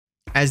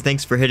As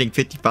thanks for hitting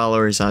 50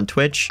 followers on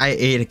Twitch, I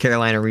ate a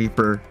Carolina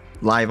Reaper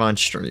live on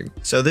stream.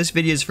 So this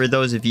video is for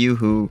those of you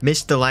who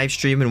missed the live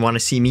stream and want to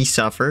see me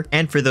suffer,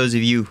 and for those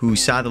of you who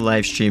saw the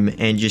live stream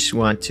and just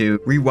want to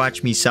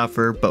rewatch me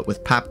suffer, but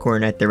with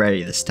popcorn at the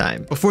ready this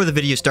time. Before the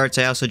video starts,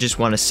 I also just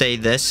want to say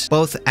this,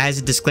 both as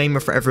a disclaimer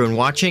for everyone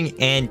watching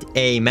and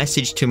a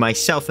message to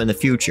myself in the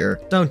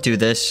future. Don't do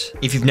this.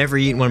 If you've never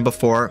eaten one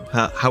before,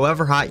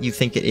 however hot you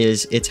think it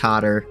is, it's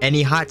hotter.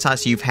 Any hot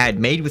sauce you've had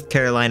made with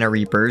Carolina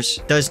Reapers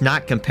does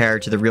not compare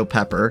to the real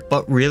pepper,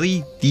 but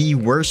really the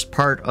worst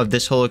part of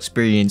this whole experience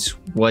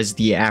was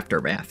the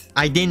aftermath.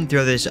 I didn't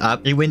throw this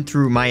up, it went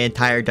through my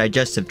entire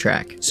digestive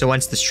tract. So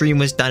once the stream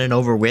was done and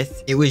over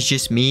with, it was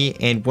just me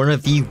and one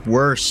of the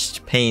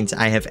worst pains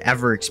I have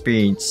ever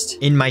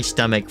experienced in my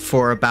stomach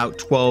for about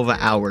 12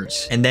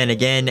 hours. And then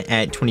again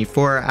at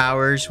 24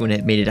 hours when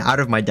it made it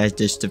out of my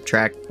digestive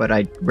tract, but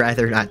I'd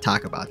rather not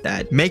talk about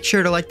that. Make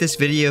sure to like this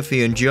video if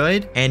you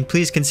enjoyed, and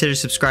please consider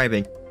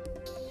subscribing.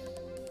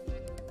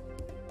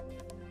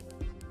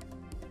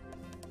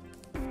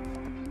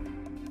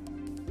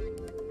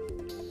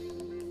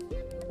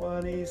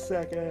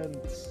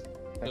 Seconds.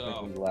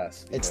 Technically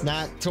less. It's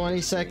not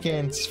 20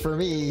 seconds for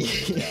me.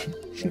 Yeah,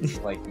 it's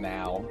like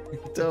now.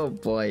 Oh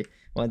boy.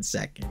 1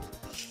 second.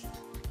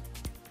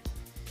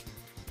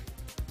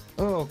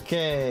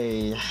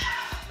 Okay.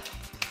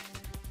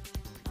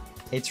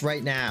 It's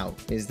right now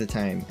is the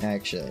time,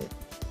 actually.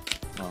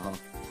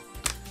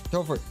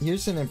 Topher,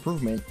 here's an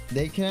improvement.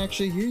 They can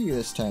actually hear you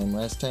this time.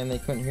 Last time they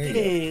couldn't hear you.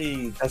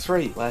 Hey, that's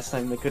right. Last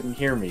time they couldn't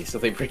hear me, so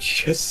they were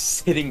just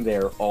sitting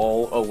there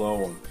all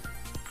alone.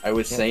 I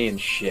was saying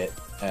shit,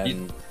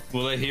 and...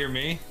 Will they hear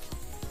me?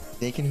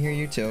 They can hear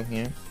you too,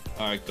 yeah.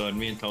 Alright, good.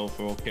 Me and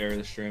Topher will carry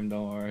the stream,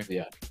 don't worry.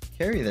 Yeah.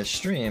 Carry the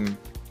stream?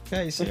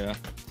 Guys, yeah.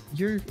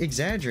 You're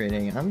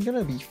exaggerating. I'm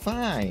gonna be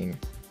fine.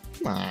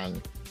 Come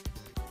on.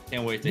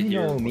 Can't wait to you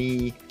hear know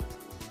me.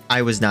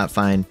 I was not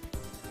fine.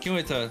 Can't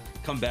wait to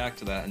come back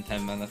to that in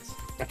 10 minutes.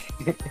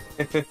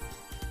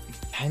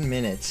 10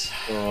 minutes.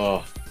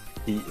 Oh,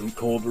 heat and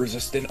cold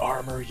resistant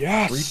armor,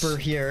 yes! Reaper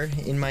here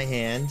in my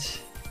hand.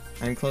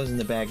 I'm closing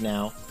the bag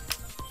now.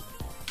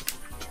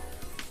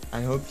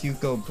 I hope you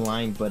go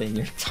blind but in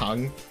your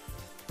tongue.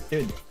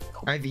 Dude,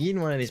 I've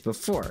eaten one of these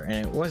before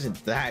and it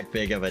wasn't that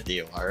big of a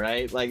deal,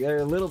 alright? Like, they're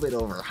a little bit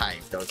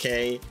overhyped,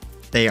 okay?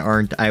 They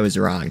aren't. I was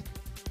wrong.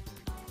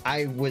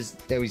 I was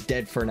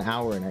dead for an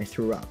hour and I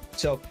threw up.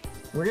 So,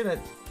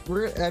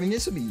 I mean,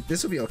 this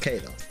will be okay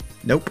though.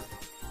 Nope.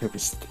 I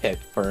was dead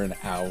for an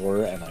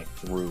hour and I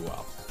threw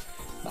up.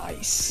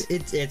 Nice.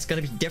 It's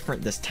gonna be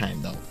different this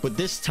time though. But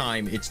this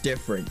time it's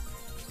different.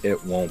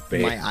 It won't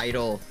be. My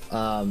idol,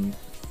 from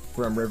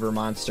River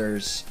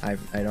Monsters, I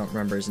don't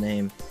remember his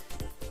name.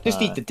 Just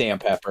eat the damn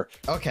pepper.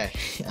 Okay,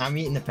 I'm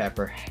eating the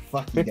pepper.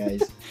 Fuck you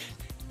guys.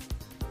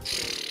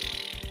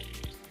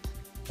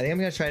 I think I'm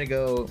gonna try to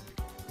go,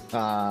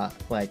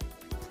 like,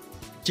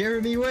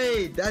 Jeremy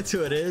Wade. That's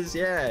who it is.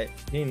 Yeah,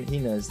 he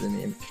knows the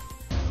name.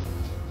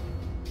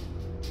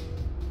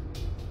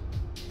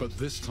 But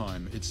this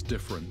time it's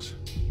different.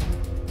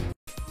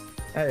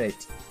 All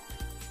right,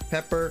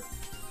 pepper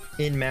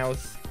in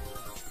mouth.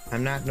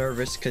 I'm not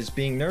nervous because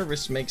being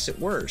nervous makes it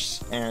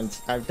worse, and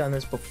I've done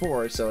this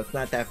before, so it's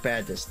not that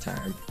bad this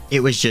time. It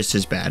was just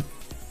as bad.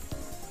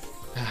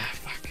 Ah,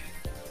 fuck.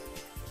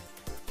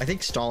 I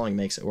think stalling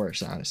makes it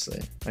worse,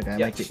 honestly. Like, I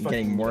might be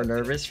getting more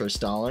nervous for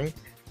stalling.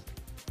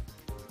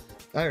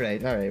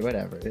 Alright,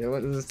 whatever.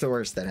 What's the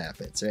worst that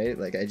happens, right?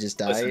 Like, I just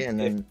die and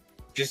then...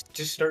 Just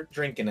start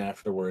drinking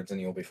afterwards and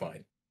you'll be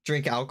fine.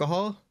 Drink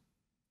alcohol?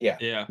 Yeah.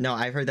 Yeah. No,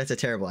 I've heard that's a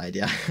terrible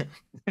idea.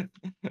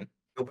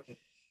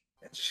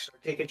 Just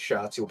start taking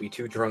shots, you'll be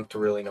too drunk to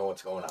really know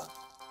what's going on.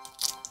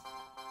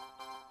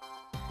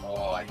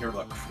 Oh, I hear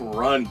the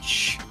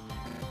crunch.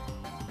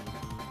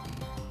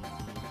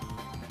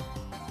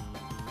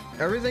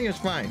 Everything is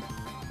fine.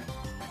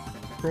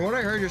 From what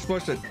I heard, you're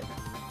supposed to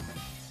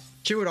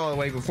chew it all the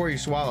way before you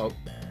swallow,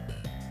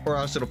 or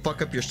else it'll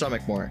fuck up your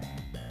stomach more.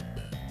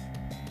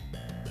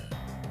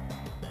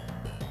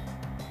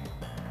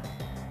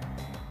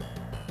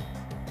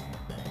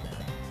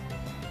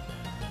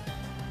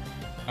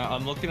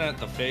 I'm looking at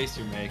the face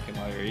you're making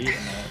while you're eating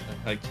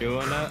it, like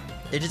chewing it.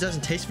 It just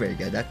doesn't taste very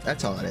good.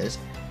 That's all it is.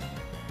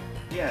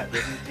 Yeah, it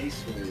doesn't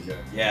taste really good.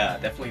 Yeah,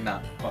 definitely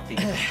not fucking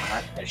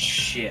hot as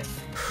shit.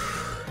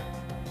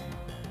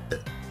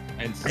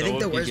 And so I think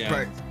the worst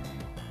part...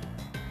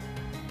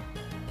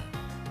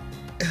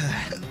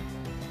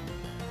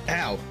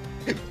 Ow.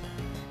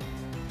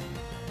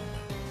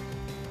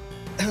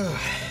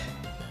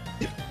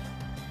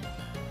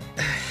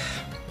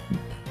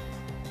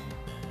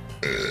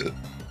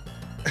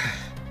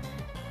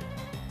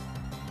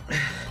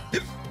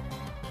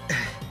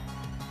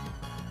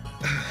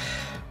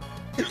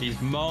 He's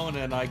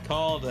moaning, I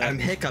called it. I'm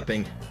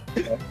hiccuping.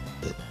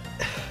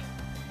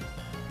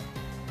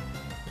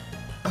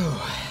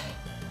 Oh.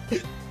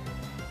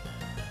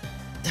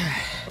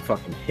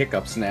 Fucking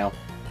hiccups now.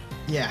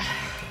 Yeah.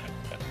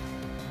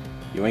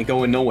 You ain't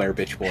going nowhere,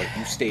 bitch boy.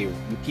 You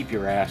keep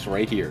your ass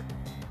right here.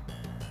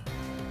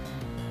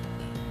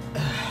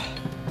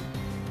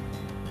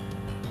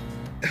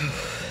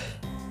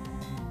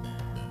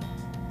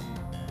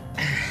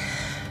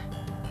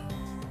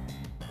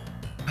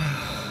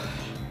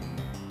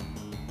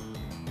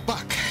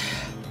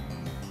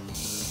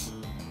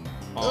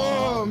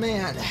 Oh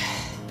man.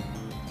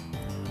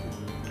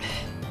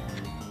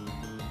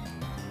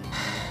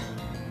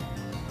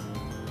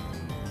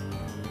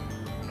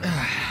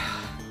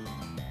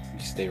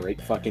 You stay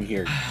right fucking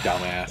here, you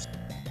dumbass.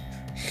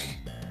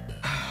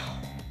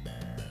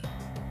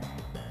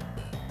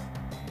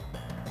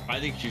 I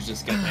think you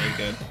just get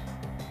naked.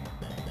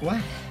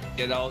 What?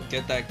 Get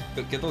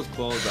those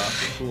clothes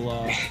off and cool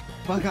off.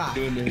 Fuck off.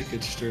 Do a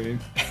naked stream.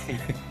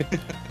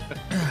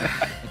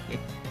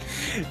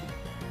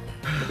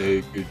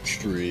 Naked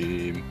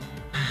stream.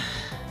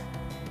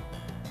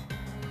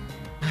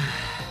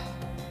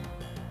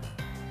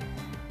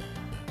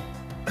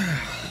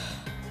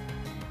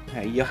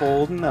 How you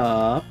holding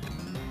up?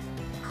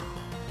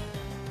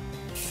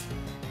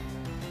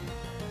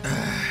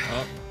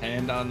 Oh,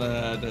 hand on the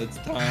head. It's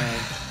time.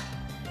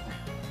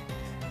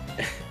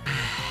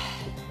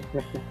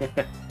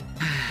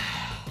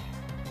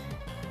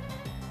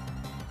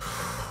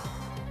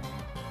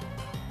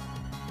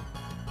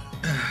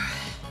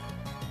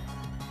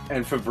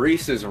 And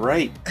Fabrice is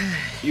right.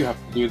 You have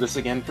to do this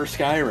again for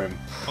Skyrim.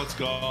 Let's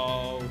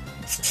go.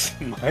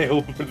 Smile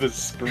over the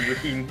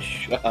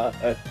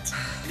screenshot.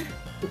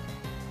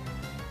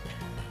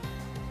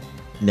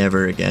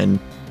 Never again.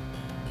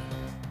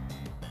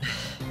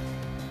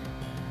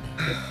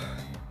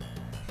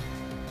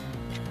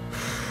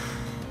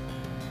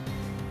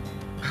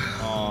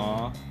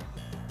 Aww.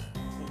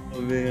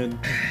 Oh man.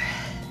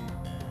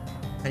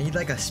 I need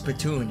like a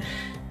spittoon.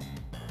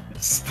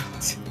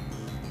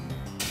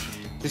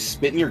 Just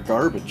spit in your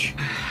garbage.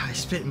 I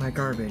spit in my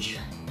garbage.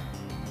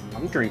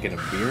 I'm drinking a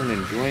beer and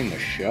enjoying the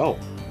show.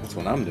 That's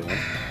what I'm doing.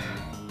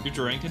 You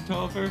drinking,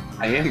 Topher?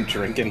 I am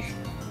drinking.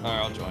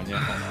 Alright, I'll join you.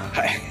 Hold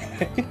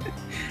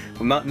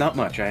on. Well, not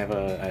much. I have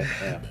a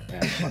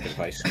fucking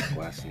vice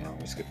class, you know.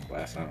 I skip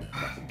class. I don't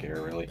fucking care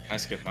really. I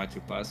skipped my 2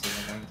 classes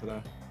I'm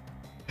going today.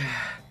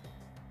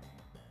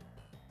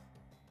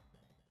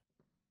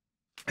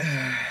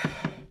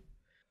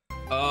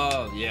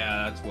 Oh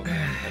yeah, that's what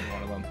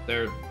one of them.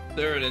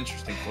 They're an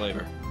interesting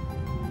flavor.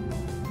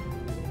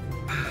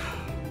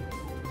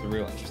 It's a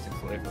real interesting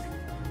flavor.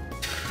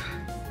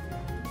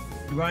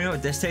 You wanna know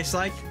what this tastes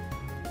like?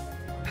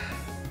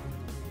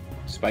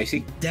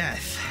 Spicy?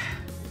 Death.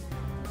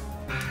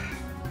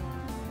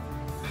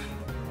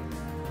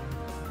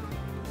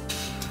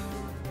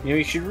 You know,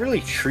 you should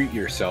really treat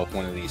yourself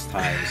one of these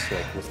times,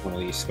 like with one of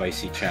these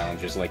spicy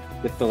challenges, like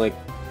with the like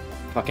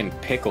fucking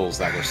pickles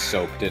that were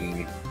soaked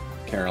in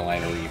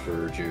Carolina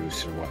Reaper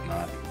juice or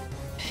whatnot.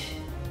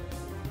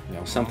 You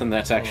know, something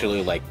that's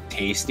actually like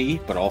tasty,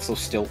 but also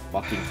still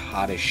fucking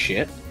hot as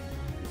shit.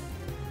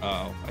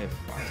 Oh, I have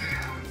fun.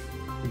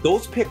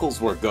 Those pickles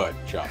were good,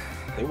 Chuck.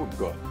 They were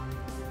good.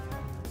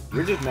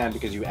 You're just mad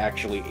because you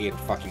actually ate a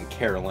fucking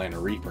Carolina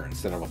Reaper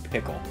instead of a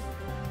pickle.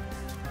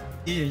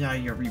 Eat it out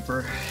of your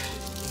Reaper.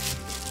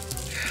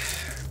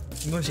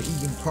 You must have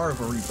eaten part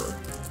of a Reaper.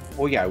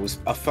 Oh yeah, it was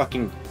a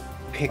fucking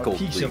pickled A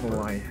piece of Reaper.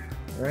 one,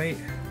 right?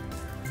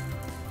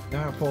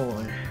 Not a full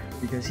one,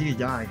 because he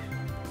died.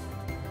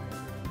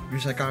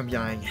 Just like I'm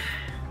dying.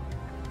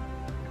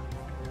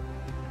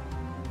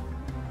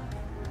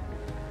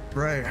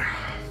 Right.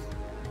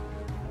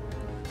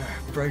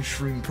 Bread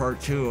Stream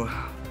Part 2.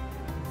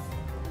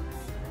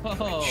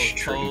 Oh,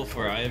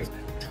 Topher, I have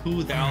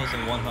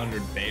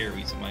 2,100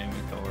 berries in my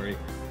inventory.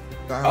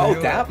 Oh,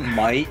 that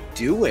might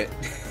do it.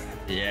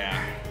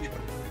 Yeah.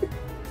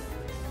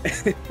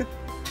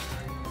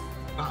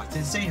 Ah, it's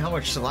insane how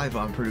much saliva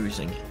I'm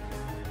producing.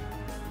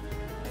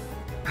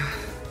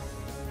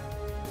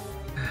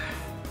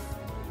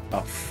 Oh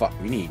fuck,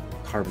 we need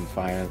carbon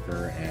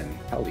fiber and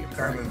helium.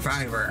 Carbon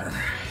fiber.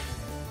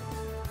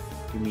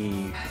 Give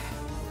me...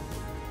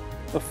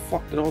 The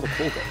fuck did all the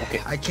coal go?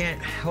 Okay. I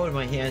can't hold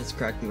my hands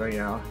correctly right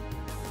now.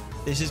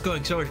 This is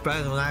going so much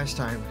better than last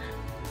time.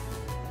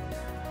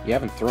 You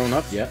haven't thrown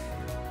up yet.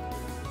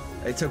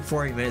 It took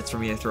 40 minutes for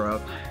me to throw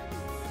up.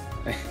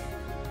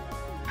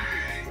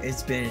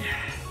 It's been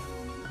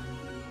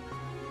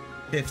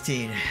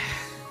 15. You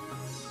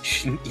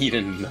should eat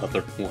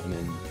another one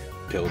and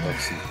build up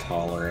some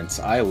tolerance.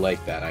 I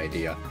like that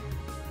idea.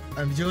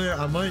 I'm doing it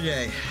on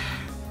Monday.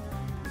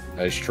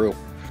 That is true.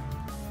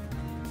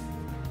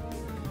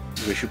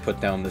 We should put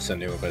down this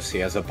Anubis. He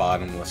has a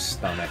bottomless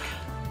stomach.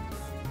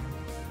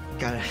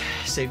 Gotta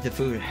save the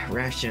food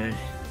ration.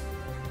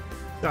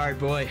 Sorry,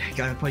 boy.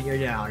 Gotta put you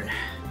down.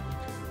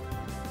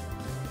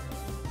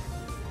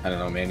 I don't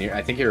know, man.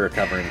 I think you're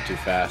recovering too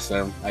fast.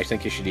 I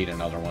think you should eat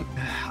another one.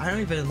 I don't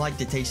even like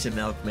the taste of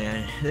milk,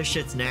 man. This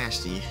shit's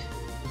nasty.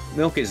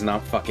 Milk is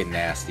not fucking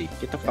nasty.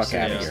 Get the fuck Yes,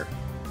 out it of is. here.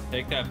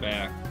 Take that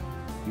back.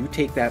 You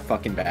take that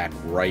fucking back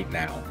right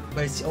now.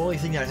 But it's the only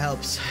thing that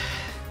helps.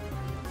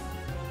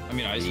 I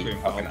mean, ice Eat cream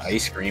fucking helps.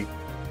 ice cream.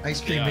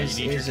 Ice cream Yeah, is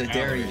you need a your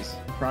dairy calories.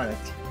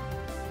 product.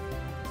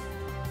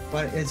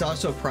 But it's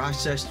also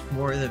processed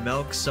more than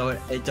milk, so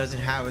it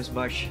doesn't have as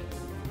much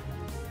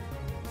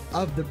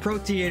of the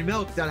protein in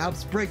milk that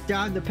helps break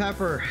down the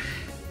pepper.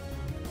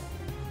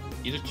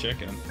 Eat a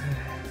chicken.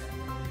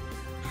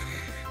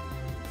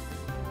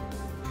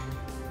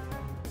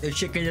 The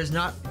chicken does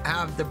not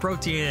have the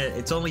protein in it.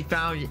 It's only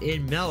found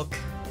in milk.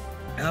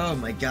 Oh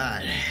my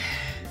god.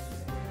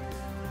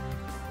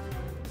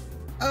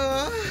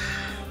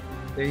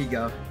 There you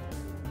go.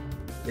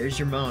 There's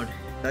your moan.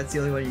 That's the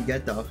only one you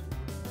get though.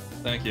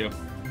 Thank you.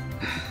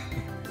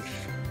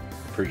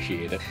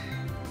 Appreciate it.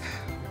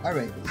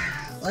 Alright.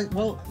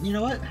 Well, you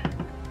know what?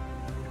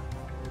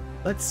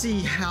 Let's see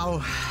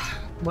how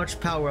much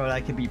Power World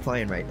I can be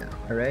playing right now,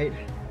 alright?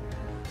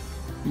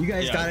 You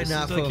guys got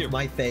enough like of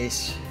my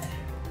face.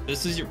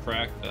 This is your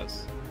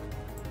practice.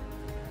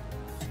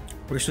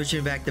 We're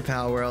switching back to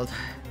Power World.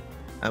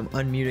 I'm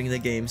unmuting the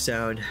game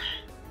sound.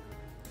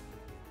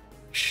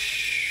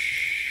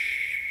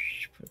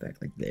 Put it back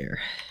like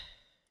there.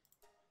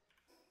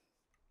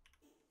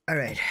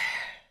 Alright.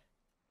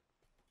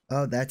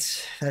 Oh,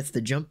 that's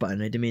the jump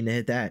button. I didn't mean to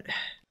hit that.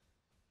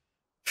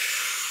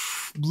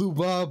 Blue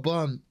ball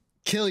bum.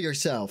 Kill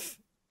yourself.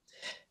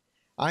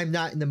 I'm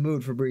not in the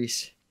mood for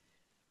Brees.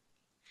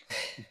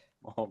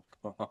 Oh,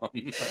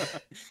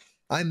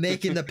 I'm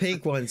making the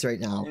pink ones right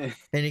now.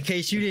 And in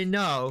case you didn't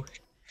know,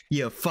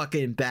 you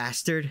fucking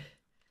bastard.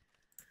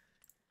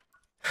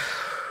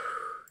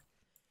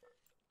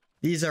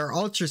 These are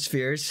Ultra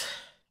Spheres,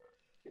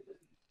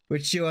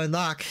 which you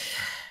unlock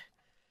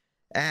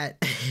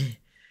at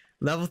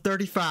level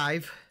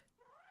 35,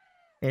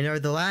 and are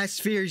the last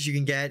spheres you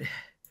can get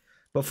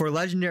before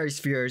legendary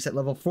spheres at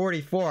level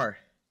 44.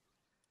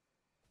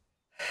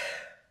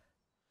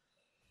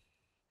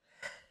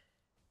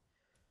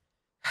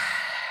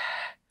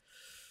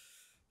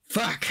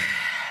 Fuck.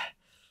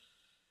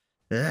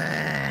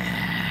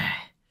 I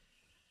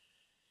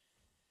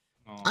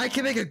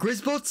can make a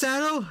Grisbolt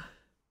saddle?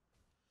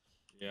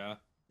 Yeah.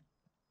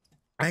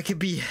 I could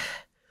be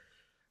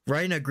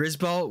riding a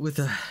Grisbolt with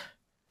a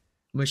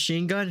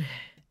machine gun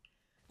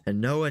and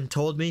no one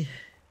told me.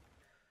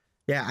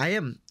 Yeah, I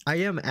am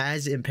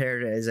as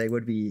impaired as I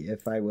would be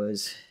if I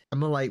was.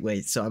 I'm a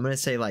lightweight, so I'm gonna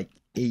say like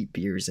 8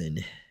 beers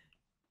in.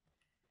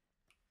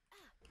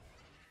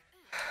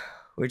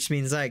 Which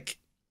means like,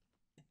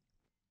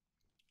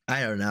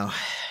 I don't know.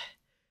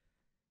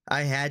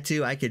 I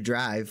could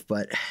drive,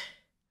 but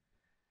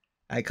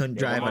I couldn't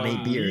drive on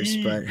 8 beers,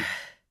 but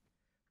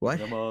what?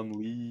 Come on,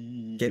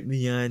 Lee. Get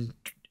me on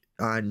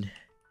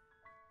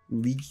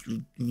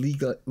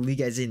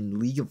League as in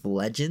League of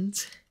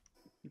Legends?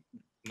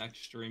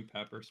 Next stream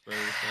pepper spray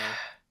yourself.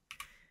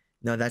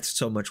 No, that's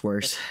so much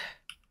worse.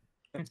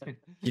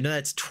 You know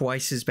that's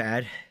twice as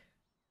bad.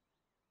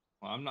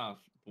 Well, I'm not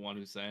the one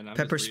who's saying that.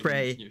 Pepper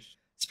spray.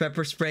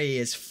 Pepper spray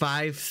is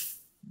 5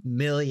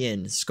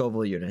 million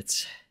Scoville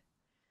units.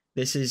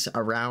 This is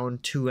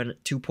around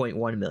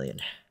 2.1 million.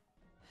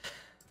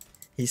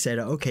 He said,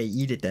 "Okay,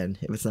 eat it then.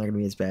 If it's not gonna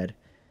be as bad."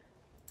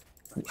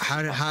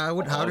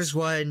 How does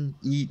one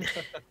eat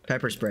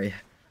pepper spray?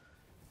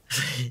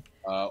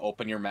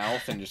 Open your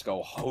mouth and just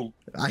go. Oh.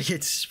 I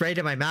get sprayed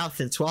in my mouth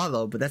and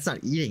swallow, but that's not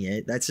eating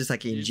it. That's just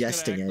like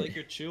ingesting it. Like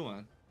you're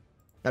chewing.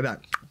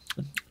 About.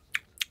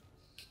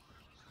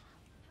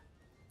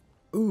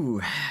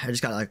 Ooh, I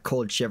just got like a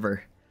cold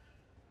shiver.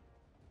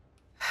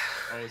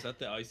 Oh, is that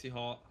the icy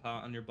hot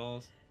on your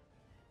balls?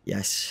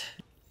 Yes.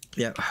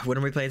 Yeah. When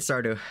are we playing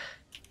Stardew?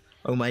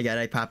 Oh my god,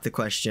 I popped the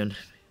question.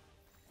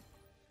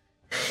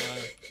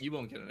 You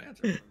won't get an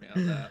answer from me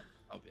on that.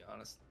 I'll be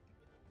honest.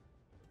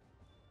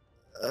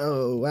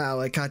 Oh wow,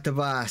 I caught the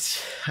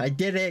boss. I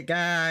did it,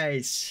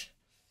 guys.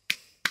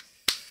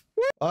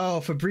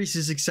 Oh, Fabrice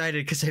is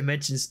excited because I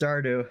mentioned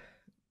Stardew.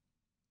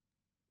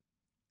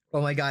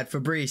 Oh my god,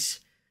 Fabrice.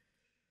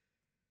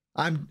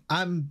 I'm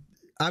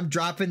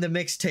dropping the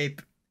mixtape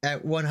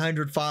at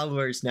 100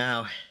 followers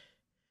now.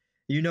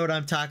 You know what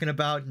I'm talking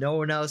about. No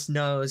one else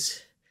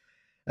knows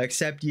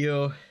except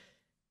you.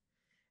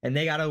 And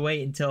they gotta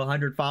wait until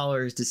 100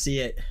 followers to see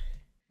it.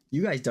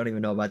 You guys don't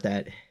even know about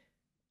that.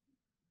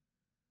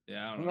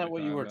 Yeah, I don't Isn't know that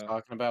what you were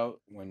talking about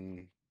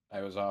when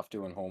I was off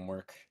doing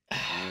homework and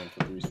me and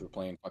Fabrice were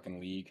playing fucking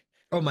League?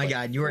 Oh my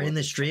god, you were in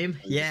the stream?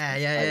 Yeah.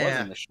 I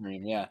was in the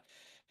stream, yeah.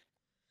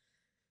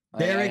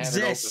 There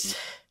exists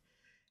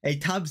a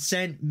Tub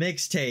Scent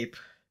mixtape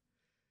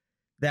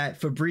that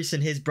Fabrice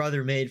and his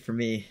brother made for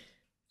me.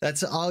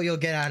 That's all you'll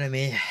get out of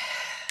me.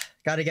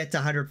 Gotta get to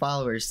 100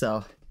 followers,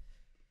 though.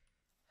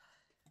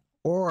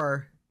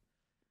 Or,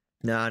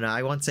 no,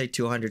 I won't say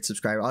 200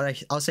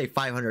 subscribers. I'll say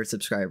 500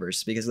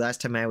 subscribers, because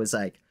last time I was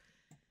like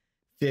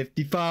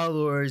 50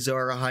 followers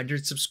or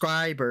 100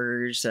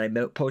 subscribers, and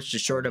I posted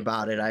a short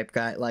about it. I've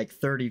got like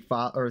 30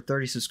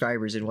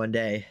 subscribers in one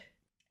day.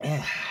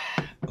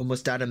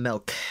 Almost out of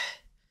milk.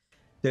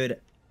 Dude,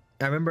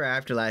 I remember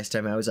after last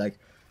time I was like,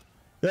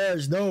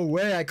 there's no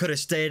way I could have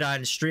stayed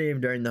on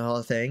stream during the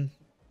whole thing.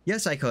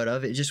 Yes, I could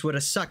have. It just would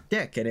have sucked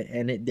dick,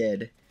 and it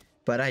did.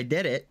 But I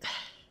did it.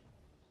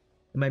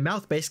 My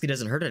mouth basically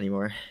doesn't hurt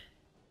anymore.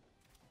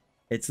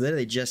 It's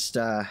literally just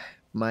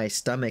my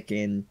stomach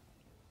and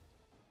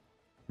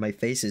my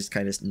face is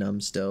kind of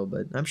numb still,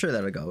 but I'm sure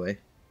that'll go away.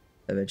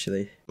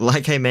 eventually.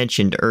 Like I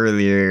mentioned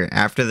earlier,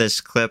 after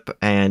this clip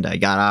and I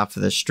got off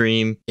of the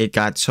stream, it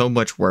got so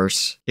much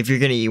worse. If you're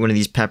gonna eat one of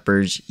these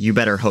peppers, you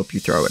better hope you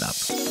throw it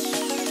up.